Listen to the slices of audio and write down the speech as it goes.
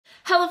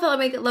Hello fellow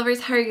makeup lovers,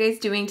 how are you guys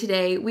doing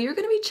today? We are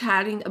going to be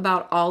chatting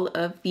about all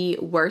of the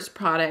worst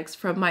products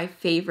from my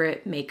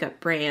favorite makeup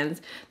brands.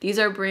 These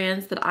are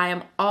brands that I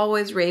am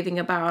always raving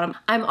about.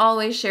 I'm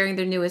always sharing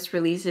their newest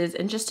releases,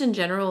 and just in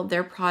general,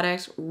 their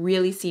products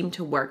really seem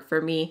to work for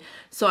me.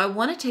 So I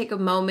want to take a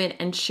moment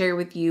and share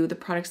with you the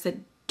products that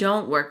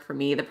don't work for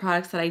me, the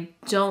products that I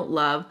don't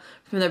love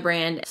from the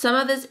brand. Some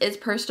of this is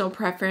personal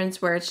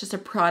preference where it's just a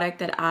product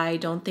that I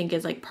don't think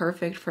is like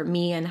perfect for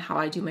me and how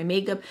I do my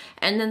makeup.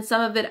 And then some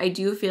of it I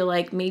do feel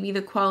like maybe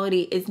the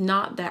quality is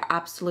not the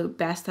absolute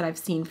best that I've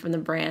seen from the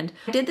brand.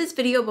 I did this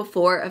video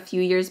before a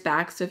few years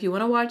back, so if you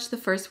want to watch the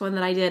first one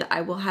that I did,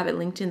 I will have it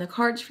linked in the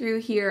cards for you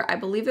here. I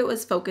believe it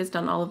was focused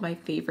on all of my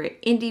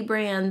favorite indie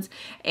brands,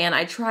 and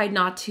I tried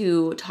not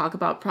to talk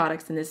about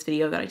products in this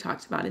video that I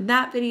talked about in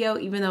that video,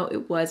 even though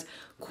it was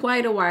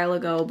quite a while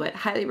ago, but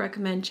highly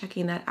recommend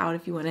checking that out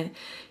if you want to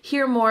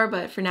hear more.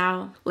 But for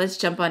now, let's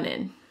jump on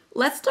in.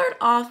 Let's start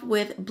off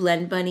with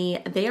Blend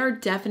Bunny. They are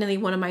definitely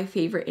one of my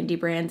favorite indie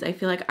brands. I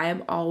feel like I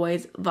am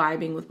always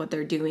vibing with what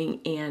they're doing,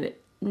 and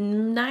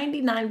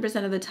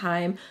 99% of the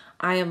time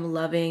I am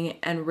loving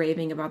and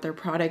raving about their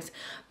products.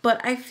 But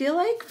I feel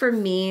like for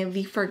me,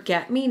 the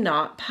Forget Me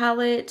Not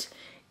palette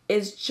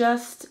is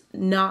just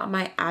not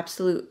my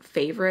absolute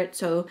favorite.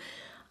 So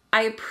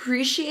I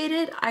appreciate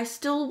it. I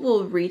still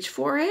will reach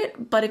for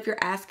it, but if you're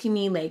asking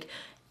me like,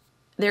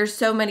 there's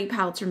so many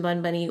palettes from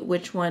Blend Bunny,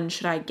 which one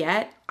should I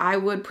get? I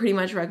would pretty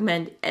much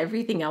recommend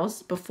everything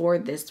else before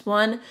this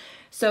one.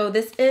 So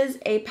this is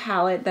a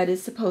palette that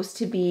is supposed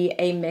to be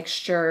a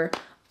mixture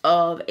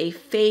of a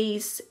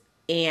face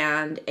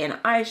and an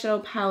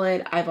eyeshadow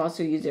palette. I've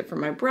also used it for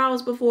my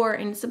brows before,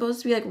 and it's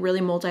supposed to be like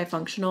really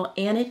multifunctional,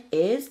 and it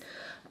is.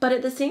 But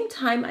at the same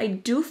time, I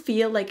do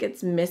feel like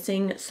it's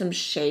missing some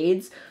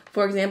shades.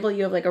 For example,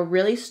 you have like a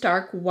really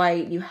stark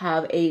white, you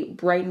have a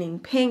brightening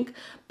pink,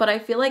 but I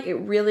feel like it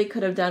really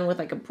could have done with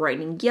like a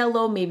brightening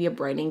yellow, maybe a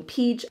brightening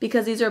peach,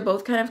 because these are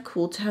both kind of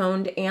cool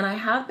toned, and I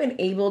have been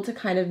able to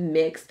kind of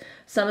mix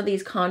some of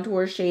these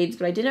contour shades,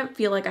 but I didn't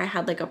feel like I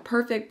had like a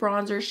perfect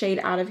bronzer shade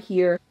out of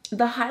here.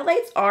 The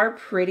highlights are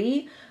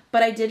pretty,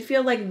 but I did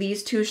feel like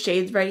these two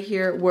shades right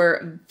here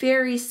were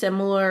very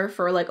similar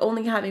for like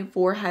only having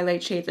 4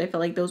 highlight shades. I felt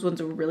like those ones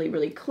were really,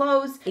 really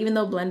close. Even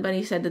though Blend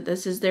Bunny said that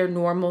this is their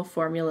normal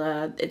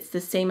formula, it's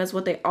the same as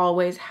what they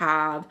always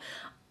have.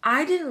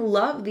 I didn't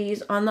love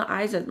these on the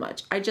eyes as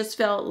much. I just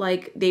felt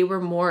like they were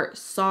more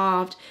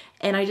soft,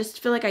 and I just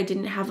feel like I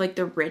didn't have like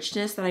the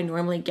richness that I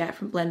normally get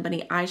from Blend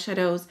Bunny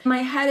eyeshadows. In my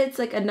head, it's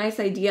like a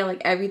nice idea,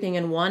 like everything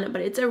in one, but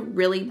it's a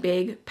really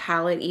big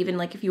palette. Even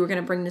like if you were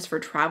gonna bring this for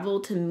travel,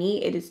 to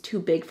me, it is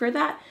too big for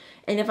that.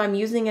 And if I'm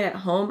using it at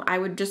home, I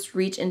would just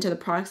reach into the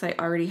products I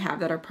already have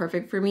that are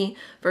perfect for me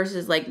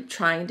versus like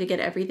trying to get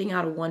everything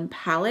out of one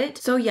palette.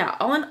 So yeah,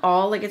 all in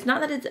all, like it's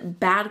not that it's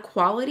bad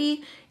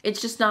quality,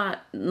 it's just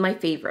not my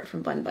favorite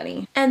from Blend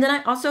Bunny. And then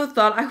I also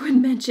thought I would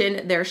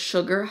mention their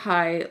Sugar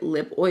High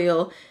lip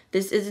oil.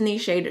 This is in the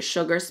shade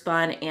Sugar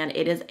Spun, and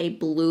it is a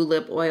blue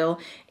lip oil.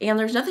 And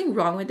there's nothing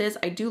wrong with this.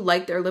 I do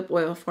like their lip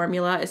oil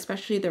formula,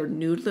 especially their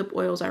nude lip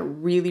oils are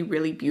really,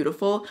 really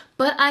beautiful.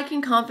 But I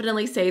can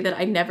confidently say that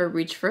I never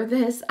reached for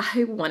this.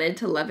 I wanted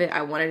to love it.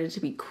 I wanted it to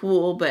be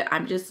cool, but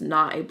I'm just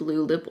not a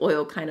blue lip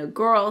oil kind of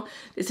girl.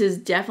 This is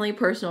definitely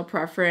personal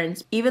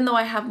preference. Even though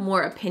I have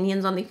more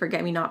opinions on the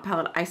Forget Me Not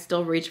palette, I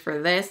still reach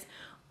for this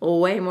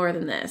way more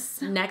than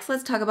this. Next,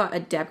 let's talk about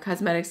Adept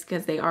Cosmetics,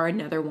 because they are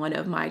another one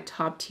of my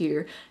top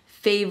tier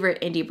favorite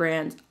indie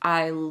brands.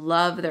 I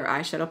love their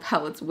eyeshadow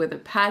palettes with a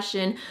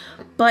passion,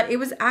 but it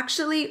was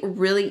actually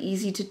really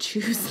easy to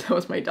choose. That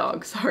was my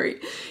dog, sorry.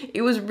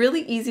 It was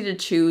really easy to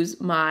choose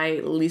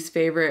my least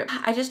favorite.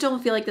 I just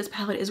don't feel like this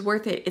palette is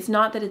worth it. It's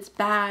not that it's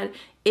bad.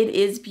 It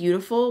is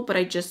beautiful, but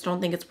I just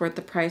don't think it's worth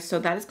the price. So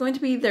that is going to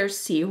be their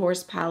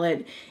Seahorse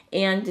palette,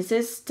 and this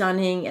is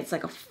stunning. It's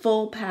like a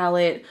full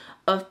palette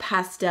of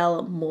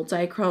pastel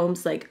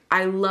multi-chromes. Like,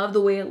 I love the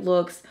way it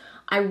looks.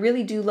 I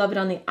really do love it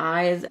on the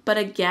eyes. But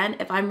again,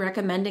 if I'm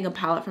recommending a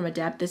palette from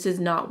Adept, this is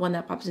not one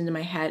that pops into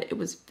my head. It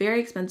was very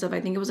expensive. I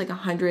think it was like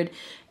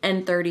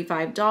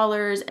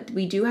 $135.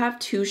 We do have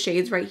 2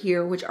 shades right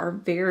here, which are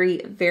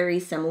very, very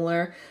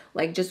similar.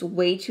 Like just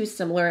way too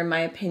similar in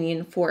my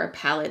opinion for a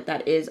palette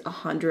that is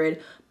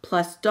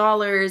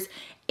 $100+.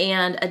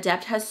 And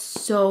Adept has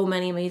so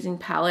many amazing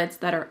palettes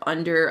that are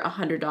under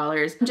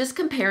 $100. I'm just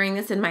comparing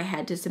this in my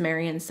head to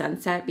Sumerian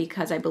Sunset,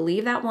 because I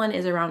believe that one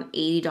is around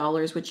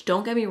 $80, which,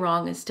 don't get me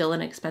wrong, is still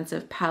an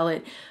expensive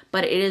palette,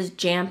 but it is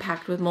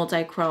jam-packed with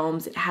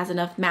multi-chromes. It has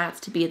enough mattes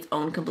to be its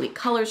own complete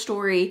color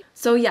story.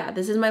 So yeah,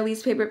 this is my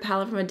least favorite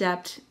palette from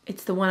Adept.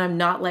 It's the one I'm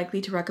not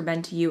likely to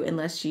recommend to you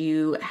unless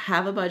you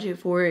have a budget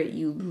for it,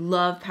 you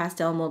love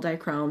pastel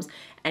multi-chromes,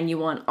 and you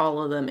want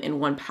all of them in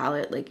one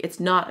palette. Like, it's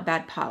not a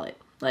bad palette.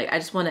 Like, I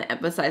just want to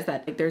emphasize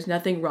that, like, there's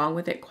nothing wrong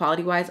with it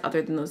quality-wise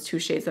other than those 2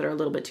 shades that are a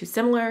little bit too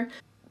similar,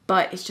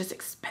 but it's just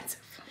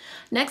expensive.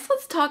 Next,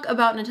 let's talk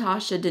about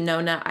Natasha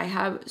Denona. I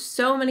have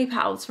so many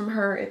palettes from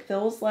her. It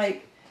feels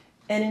like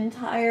an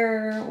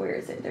entire, where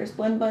is it? There's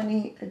Blend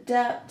Bunny,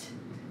 Adept,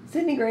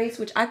 Sydney Grace,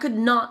 which I could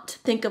not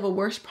think of a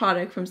worse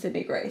product from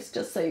Sydney Grace,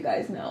 just so you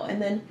guys know.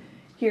 And then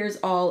here's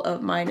all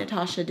of my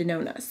Natasha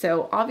Denona.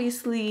 So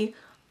obviously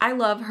I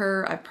love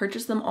her. I've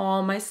purchased them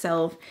all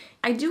myself.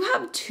 I do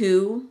have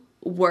two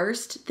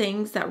worst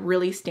things that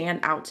really stand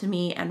out to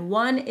me, and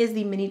one is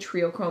the mini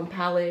Triochrome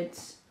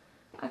palette.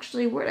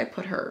 Actually, where'd I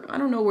put her? I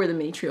don't know where the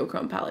mini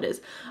Triochrome palette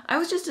is. I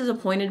was just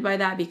disappointed by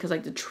that because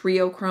like the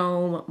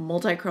Triochrome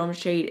multi-chrome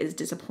shade is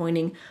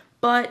disappointing,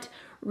 but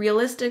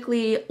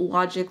realistically,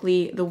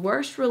 logically, the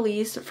worst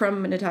release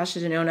from Natasha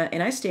Denona,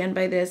 and I stand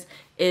by this,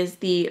 is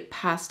the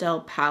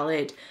pastel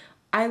palette.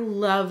 I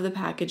love the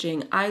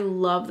packaging. I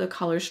love the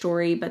color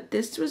story, but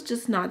this was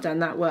just not done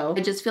that well.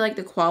 I just feel like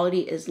the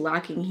quality is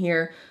lacking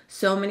here.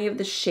 So many of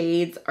the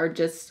shades are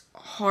just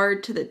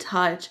hard to the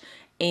touch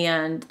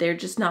and they're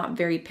just not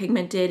very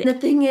pigmented. And the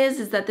thing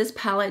is that this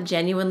palette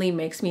genuinely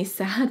makes me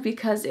sad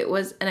because it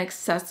was an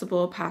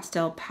accessible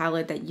pastel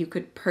palette that you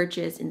could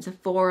purchase in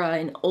Sephora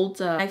and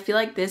Ulta. I feel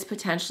like this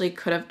potentially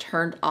could have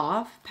turned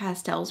off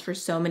pastels for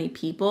so many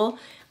people.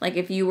 Like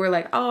if you were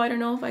like, oh, I don't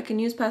know if I can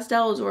use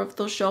pastels or if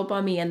they'll show up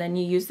on me, and then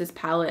you use this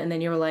palette and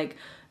then you're like,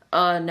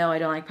 no, I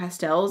don't like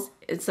pastels.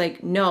 It's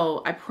like,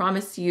 no, I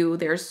promise you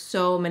there's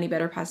so many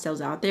better pastels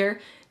out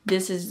there.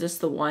 This is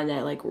just the one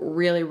that like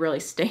really, really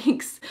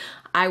stinks.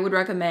 I would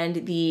recommend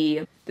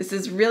this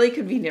is really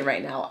convenient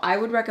right now. I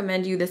would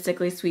recommend you the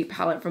Sickly Sweet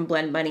palette from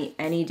Blend Bunny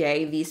any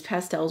day. These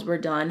pastels were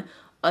done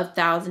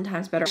 1,000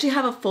 times better. I actually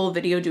have a full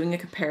video doing a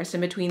comparison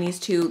between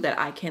these two that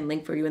I can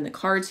link for you in the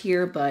cards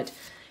here, but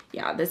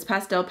yeah, this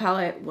pastel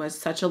palette was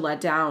such a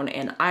letdown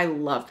and I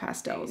love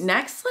pastels.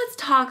 Next, let's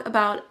talk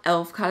about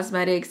e.l.f.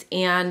 Cosmetics,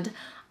 and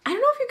I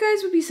don't know if you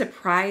guys would be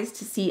surprised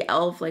to see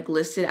e.l.f. like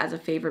listed as a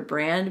favorite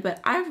brand,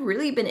 but I've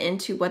really been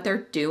into what they're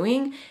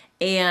doing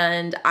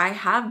and I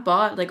have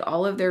bought like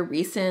all of their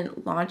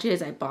recent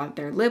launches. I bought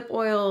their lip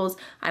oils,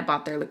 I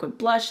bought their liquid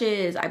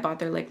blushes, I bought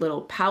their like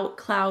little Pout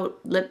Clout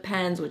lip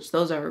pens, which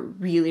those are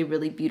really,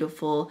 really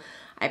beautiful.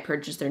 I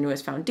purchased their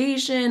newest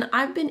foundation.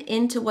 I've been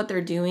into what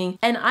they're doing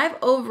and I've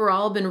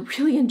overall been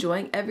really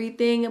enjoying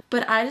everything,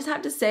 but I just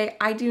have to say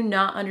I do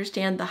not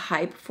understand the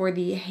hype for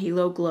the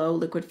Halo Glow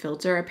liquid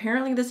filter.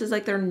 Apparently this is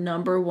like their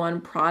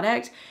 #1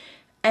 product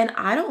and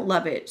I don't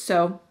love it.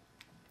 So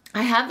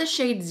I have the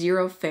shade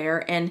Zero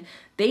Fair and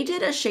they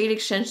did a shade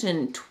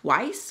extension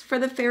twice for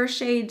the fair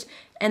shades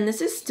and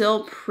this is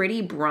still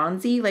pretty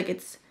bronzy. Like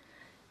it's,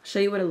 show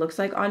you what it looks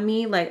like on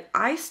me. Like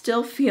I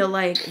still feel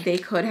like they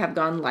could have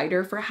gone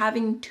lighter for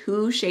having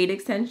 2 shade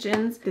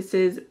extensions. This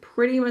is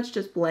pretty much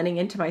just blending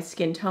into my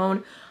skin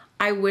tone.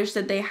 I wish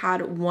that they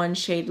had 1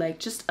 shade like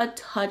just a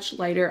touch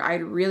lighter.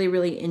 I'd really,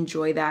 really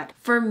enjoy that.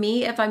 For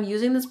me, if I'm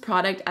using this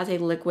product as a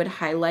liquid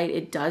highlight,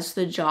 it does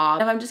the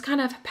job. If I'm just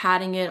kind of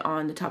patting it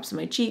on the tops of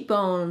my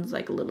cheekbones,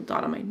 like a little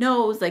dot on my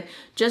nose, like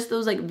just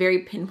those like very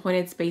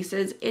pinpointed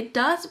spaces, it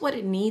does what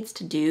it needs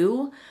to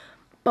do.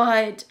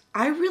 But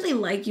I really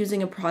like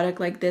using a product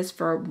like this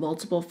for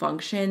multiple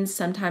functions.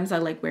 Sometimes I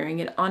like wearing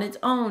it on its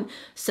own.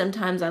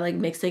 Sometimes I like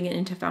mixing it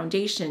into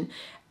foundation.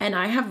 And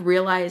I have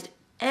realized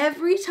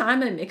every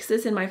time I mix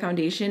this in my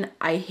foundation,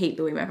 I hate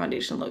the way my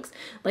foundation looks.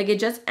 Like it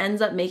just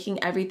ends up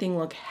making everything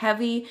look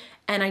heavy.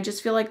 And I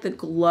just feel like the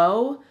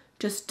glow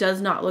just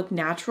does not look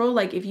natural.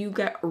 Like if you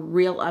get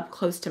real up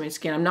close to my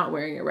skin, I'm not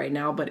wearing it right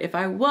now, but if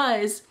I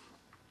was,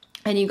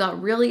 and you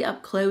got really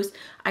up close,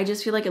 I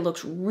just feel like it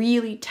looks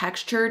really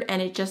textured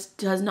and it just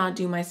does not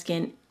do my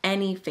skin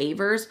any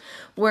favors.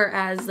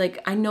 Whereas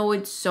like, I know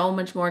it's so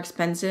much more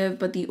expensive,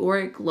 but the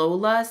Auric Glow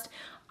Lust,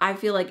 I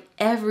feel like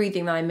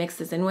everything that I mix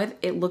this in with,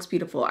 it looks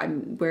beautiful. I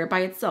wear it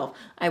by itself.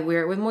 I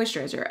wear it with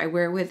moisturizer. I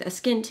wear it with a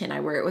skin tint. I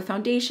wear it with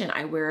foundation.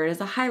 I wear it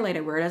as a highlight.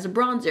 I wear it as a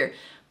bronzer.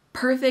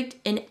 Perfect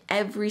in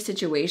every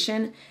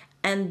situation.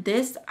 And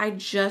this I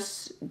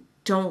just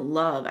don't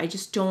love. I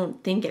just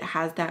don't think it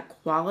has that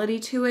quality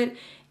to it.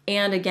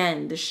 And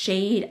again, the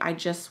shade, I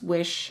just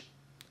wish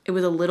it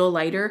was a little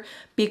lighter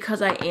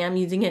because I am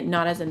using it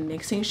not as a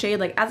mixing shade.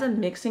 Like as a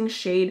mixing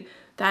shade,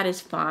 that is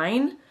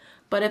fine.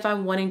 But if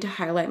I'm wanting to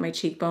highlight my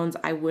cheekbones,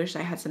 I wish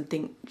I had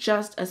something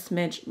just a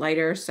smidge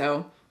lighter.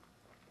 So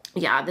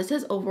yeah, this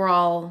has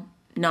overall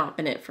not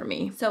been it for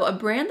me. So a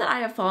brand that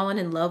I have fallen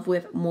in love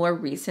with more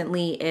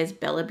recently is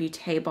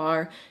Beaute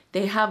Bar.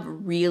 They have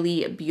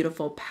really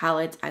beautiful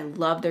palettes. I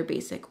love their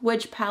basic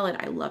witch palette.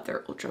 I love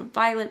their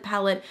ultraviolet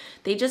palette.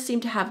 They just seem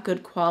to have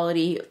good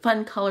quality,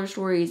 fun color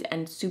stories,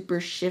 and super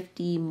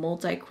shifty,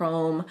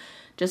 multi-chrome,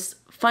 just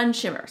fun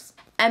shimmers.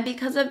 And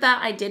because of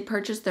that, I did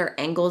purchase their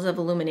Angles of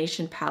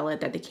Illumination palette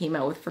that they came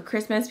out with for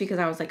Christmas because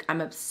I was like, I'm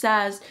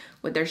obsessed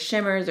with their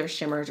shimmers. Their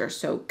shimmers are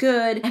so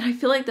good. And I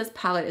feel like this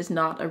palette is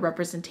not a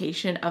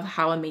representation of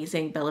how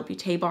amazing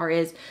Beaute Bar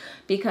is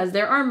because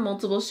there are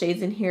multiple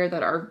shades in here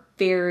that are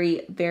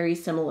very, very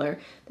similar.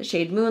 The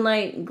shade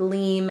Moonlight,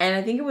 Gleam, and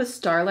I think it was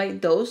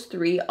Starlight. Those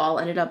 3 all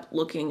ended up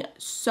looking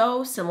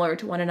so similar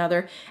to one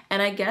another.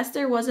 And I guess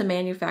there was a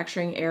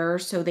manufacturing error,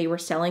 so they were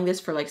selling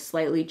this for like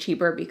slightly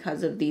cheaper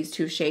because of these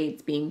 2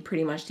 shades being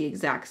pretty much the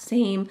exact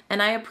same.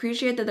 And I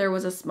appreciate that there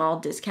was a small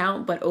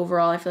discount, but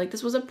overall I feel like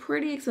this was a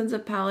pretty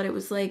expensive palette. It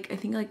was like, I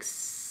think like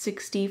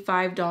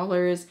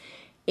 $65,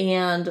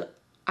 and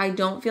I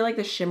don't feel like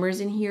the shimmers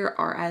in here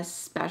are as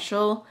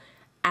special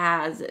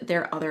as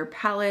their other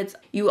palettes.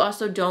 You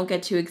also don't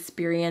get to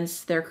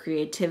experience their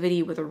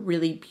creativity with a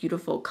really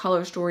beautiful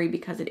color story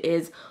because it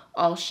is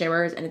all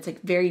shimmers and it's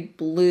like very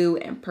blue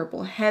and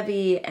purple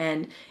heavy,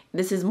 and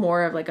this is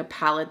more of like a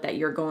palette that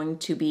you're going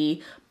to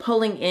be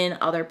pulling in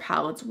other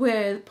palettes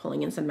with,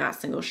 pulling in some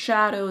matte single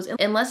shadows.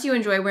 Unless you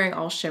enjoy wearing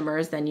all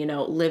shimmers, then, you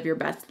know, live your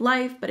best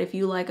life. But if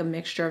you like a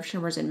mixture of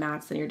shimmers and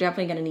mattes, then you're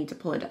definitely gonna need to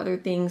pull into other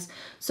things.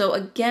 So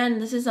again,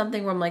 this is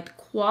something where I'm like,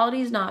 the quality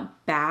is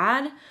not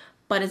bad,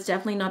 but it's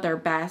definitely not their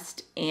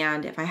best.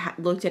 And if I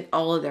looked at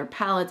all of their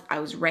palettes, I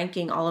was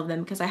ranking all of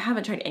them because I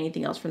haven't tried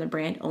anything else from the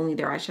brand, only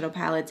their eyeshadow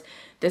palettes.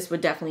 This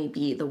would definitely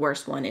be the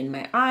worst one in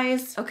my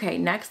eyes. Okay,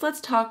 next let's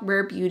talk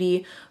Rare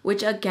Beauty,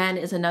 which again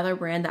is another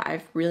brand that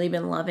I've really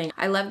been loving.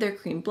 I love their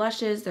cream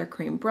blushes, their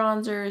cream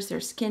bronzers, their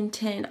skin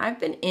tint. I've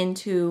been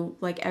into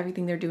like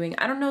everything they're doing.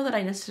 I don't know that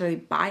I necessarily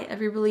buy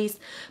every release,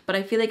 but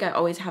I feel like I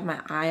always have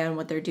my eye on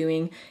what they're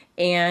doing.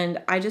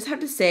 And I just have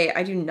to say,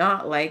 I do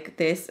not like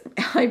this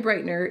eye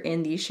brightener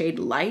in the shade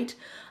Light.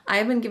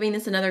 I've been giving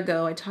this another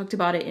go. I talked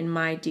about it in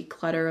my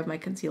declutter of my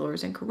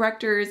concealers and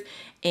correctors,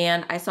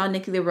 and I saw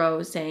Nikki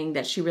LaRose saying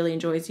that she really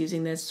enjoys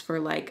using this for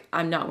like,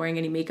 I'm not wearing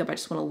any makeup, I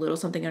just want a little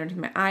something underneath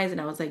my eyes.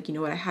 And I was like, you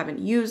know what, I haven't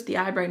used the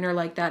eye brightener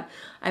like that.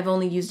 I've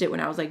only used it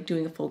when I was like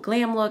doing a full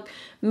glam look.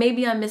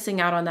 Maybe I'm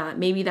missing out on that.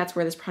 Maybe that's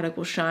where this product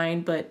will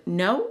shine, but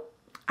no,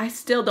 I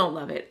still don't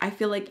love it. I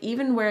feel like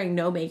even wearing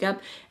no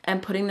makeup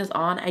and putting this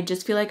on, I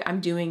just feel like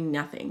I'm doing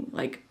nothing.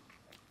 Like,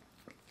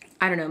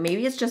 I don't know,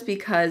 maybe it's just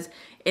because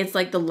it's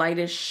like the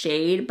lightest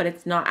shade, but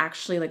it's not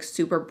actually like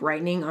super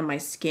brightening on my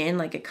skin.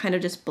 Like it kind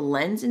of just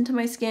blends into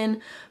my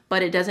skin,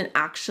 but it doesn't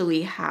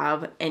actually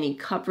have any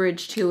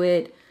coverage to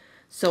it.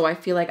 So I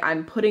feel like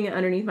I'm putting it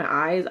underneath my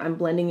eyes, I'm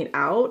blending it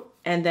out,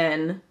 and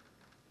then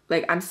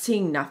like I'm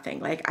seeing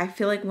nothing. Like I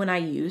feel like when I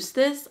use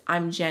this,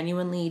 I'm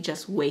genuinely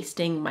just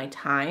wasting my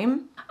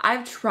time.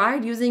 I've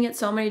tried using it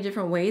so many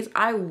different ways.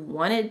 I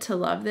wanted to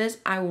love this.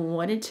 I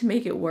wanted to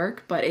make it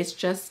work, but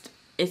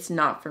it's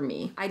not for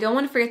me. I don't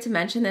want to forget to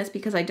mention this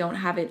because I don't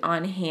have it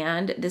on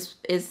hand. This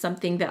is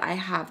something that I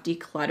have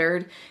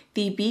decluttered.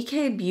 The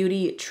BK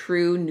Beauty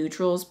True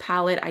Neutrals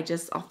palette.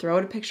 I'll throw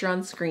out a picture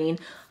on screen.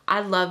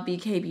 I love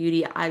BK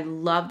Beauty. I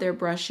love their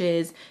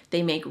brushes.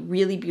 They make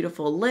really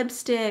beautiful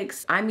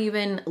lipsticks. I'm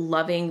even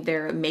loving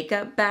their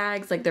makeup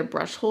bags, like their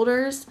brush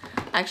holders.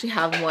 I actually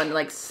have one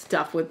like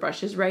stuffed with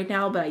brushes right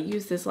now, but I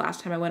used this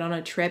last time I went on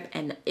a trip,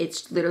 and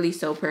it's literally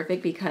so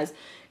perfect because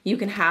you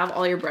can have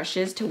all your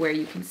brushes to where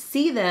you can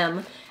see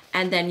them,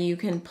 and then you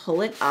can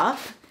pull it up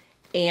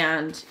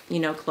and, you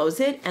know,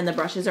 close it, and the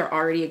brushes are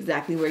already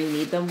exactly where you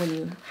need them when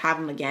you have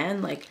them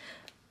again. Like,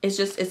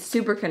 it's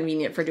super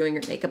convenient for doing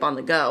your makeup on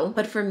the go.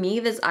 But for me,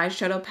 this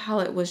eyeshadow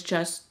palette was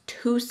just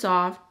too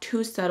soft,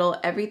 too subtle.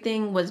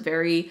 Everything was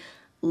very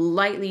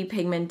lightly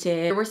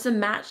pigmented. There were some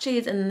matte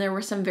shades, and then there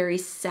were some very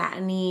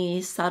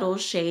satiny, subtle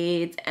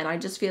shades, and I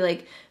just feel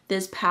like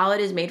this palette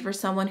is made for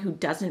someone who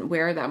doesn't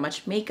wear that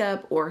much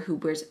makeup or who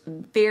wears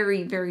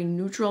very, very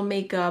neutral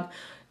makeup,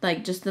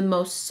 like just the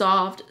most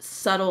soft,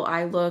 subtle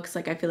eye looks.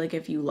 Like I feel like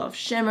if you love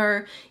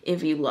shimmer,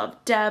 if you love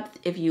depth,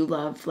 if you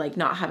love like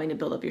not having to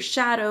build up your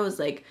shadows,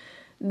 like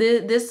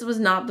this was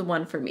not the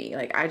one for me.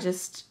 Like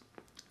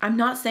I'm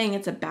not saying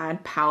it's a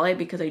bad palette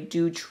because I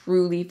do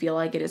truly feel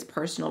like it is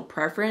personal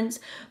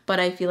preference, but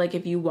I feel like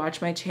if you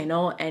watch my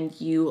channel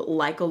and you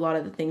like a lot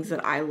of the things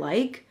that I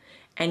like,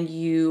 and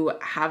you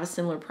have a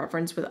similar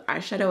preference with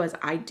eyeshadow as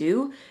I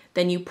do,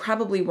 then you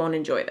probably won't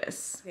enjoy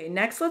this. Okay,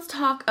 next let's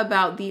talk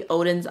about the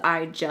Oden's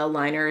Eye Gel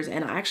Liners,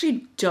 and I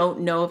actually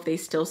don't know if they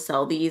still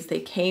sell these. They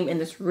came in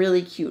this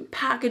really cute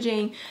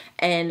packaging,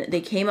 and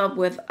they came up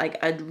with like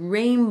a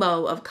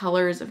rainbow of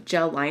colors of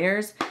gel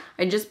liners.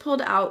 I just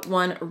pulled out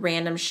one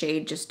random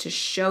shade just to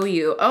show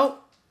you. Oh,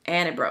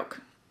 and it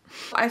broke.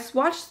 I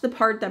swatched the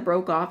part that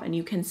broke off and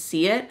you can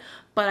see it,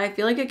 but I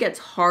feel like it gets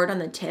hard on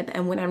the tip,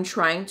 and when I'm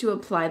trying to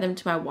apply them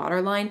to my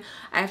waterline,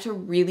 I have to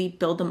really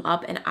build them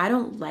up, and I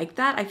don't like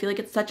that. I feel like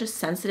it's such a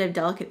sensitive,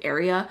 delicate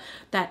area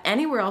that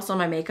anywhere else on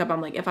my makeup, I'm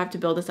like, if I have to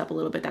build this up a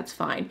little bit, that's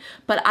fine.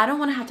 But I don't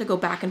want to have to go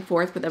back and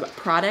forth with a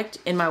product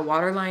in my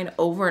waterline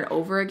over and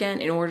over again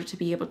in order to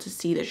be able to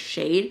see the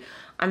shade.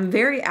 I'm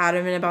very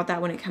adamant about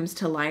that when it comes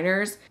to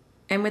liners.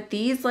 And with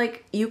these,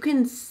 like, you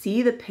can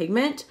see the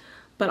pigment,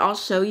 but I'll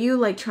show you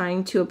like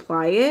trying to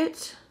apply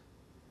it.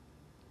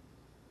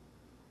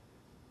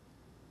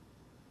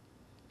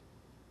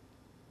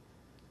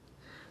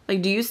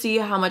 Like, do you see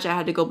how much I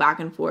had to go back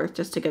and forth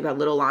just to get that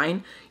little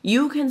line?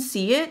 You can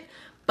see it,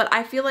 but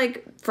I feel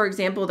like, for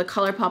example, the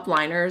ColourPop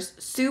liners,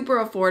 super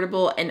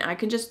affordable, and I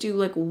can just do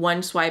like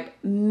one swipe,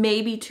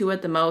 maybe two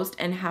at the most,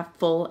 and have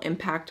full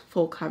impact,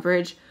 full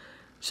coverage.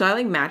 Should I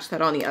like match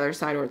that on the other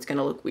side, or it's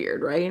gonna look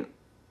weird, right?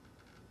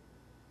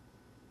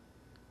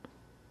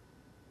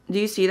 Do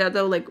you see that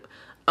though? Like,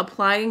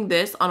 applying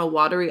this on a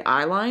watery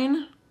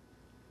eyeline,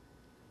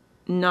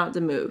 not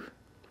the move.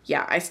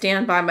 Yeah, I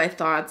stand by my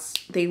thoughts.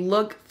 They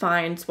look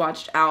fine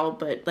swatched out,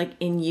 but like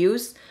in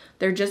use,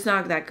 They're just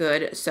not that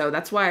good. So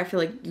that's why I feel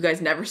like you guys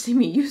never see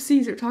me use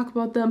these or talk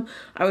about them.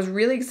 I was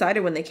really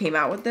excited when they came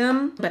out with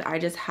them, but I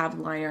just have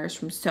liners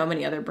from so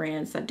many other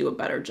brands that do a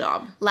better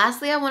job.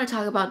 Lastly, I want to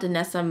talk about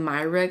Danessa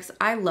Myricks.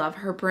 I love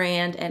her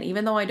brand, and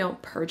even though I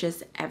don't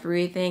purchase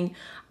everything,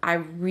 I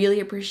really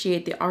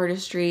appreciate the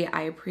artistry.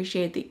 I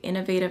appreciate the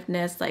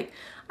innovativeness. Like,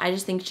 I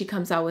just think she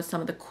comes out with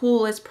some of the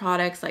coolest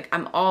products. Like,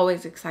 I'm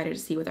always excited to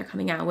see what they're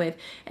coming out with.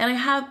 And I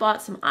have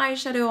bought some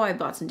eyeshadow. I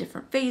bought some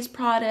different face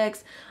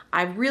products.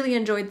 I really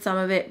enjoyed some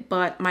of it,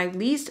 but my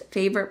least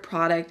favorite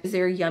product is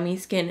their Yummy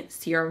Skin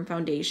Serum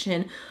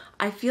Foundation.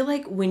 I feel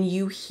like when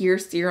you hear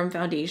serum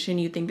foundation,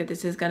 you think that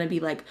this is gonna be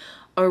like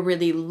a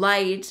really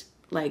light,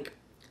 like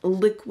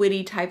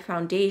liquidy type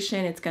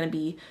foundation. It's gonna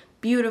be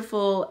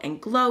beautiful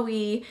and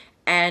glowy,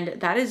 and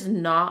that is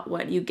not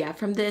what you get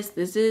from this.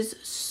 This is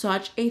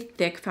such a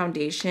thick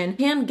foundation.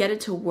 You can get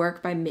it to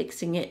work by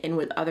mixing it in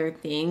with other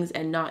things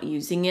and not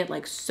using it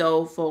like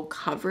so full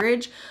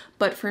coverage.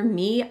 But for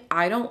me,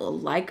 I don't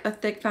like a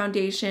thick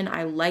foundation.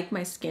 I like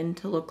my skin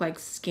to look like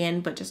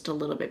skin, but just a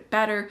little bit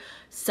better.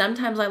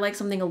 Sometimes I like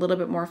something a little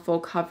bit more full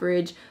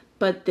coverage,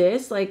 but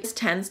this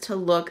tends to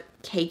look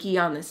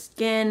cakey on the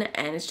skin,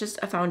 and it's just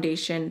a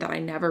foundation that I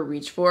never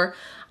reach for.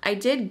 I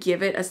did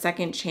give it a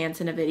second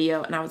chance in a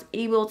video, and I was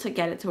able to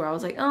get it to where I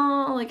was like,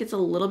 oh, like it's a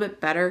little bit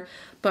better,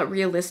 but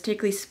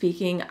realistically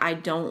speaking, I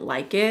don't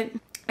like it.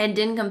 And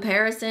in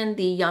comparison,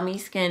 the Yummy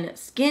Skin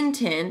Skin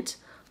Tint,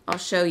 I'll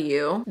show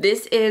you.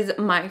 This is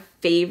my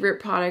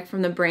favorite product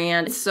from the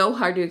brand. It's so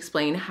hard to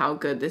explain how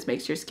good this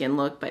makes your skin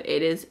look, but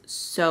it is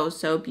so,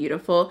 so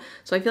beautiful.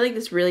 So I feel like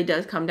this really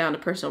does come down to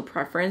personal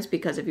preference,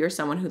 because if you're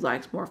someone who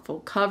likes more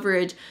full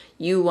coverage,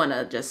 you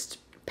wanna just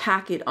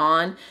pack it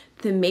on,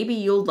 then maybe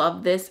you'll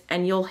love this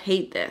and you'll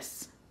hate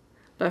this.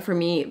 But for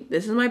me,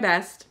 this is my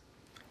best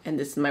and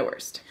this is my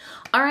worst.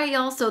 All right,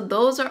 y'all, so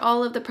those are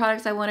all of the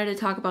products I wanted to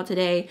talk about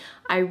today.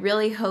 I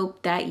really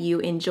hope that you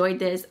enjoyed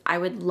this. I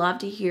would love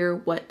to hear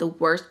what the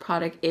worst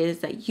product is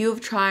that you've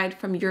tried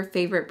from your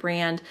favorite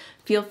brand.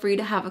 Feel free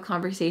to have a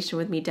conversation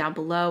with me down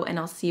below, and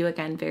I'll see you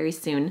again very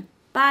soon.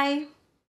 Bye.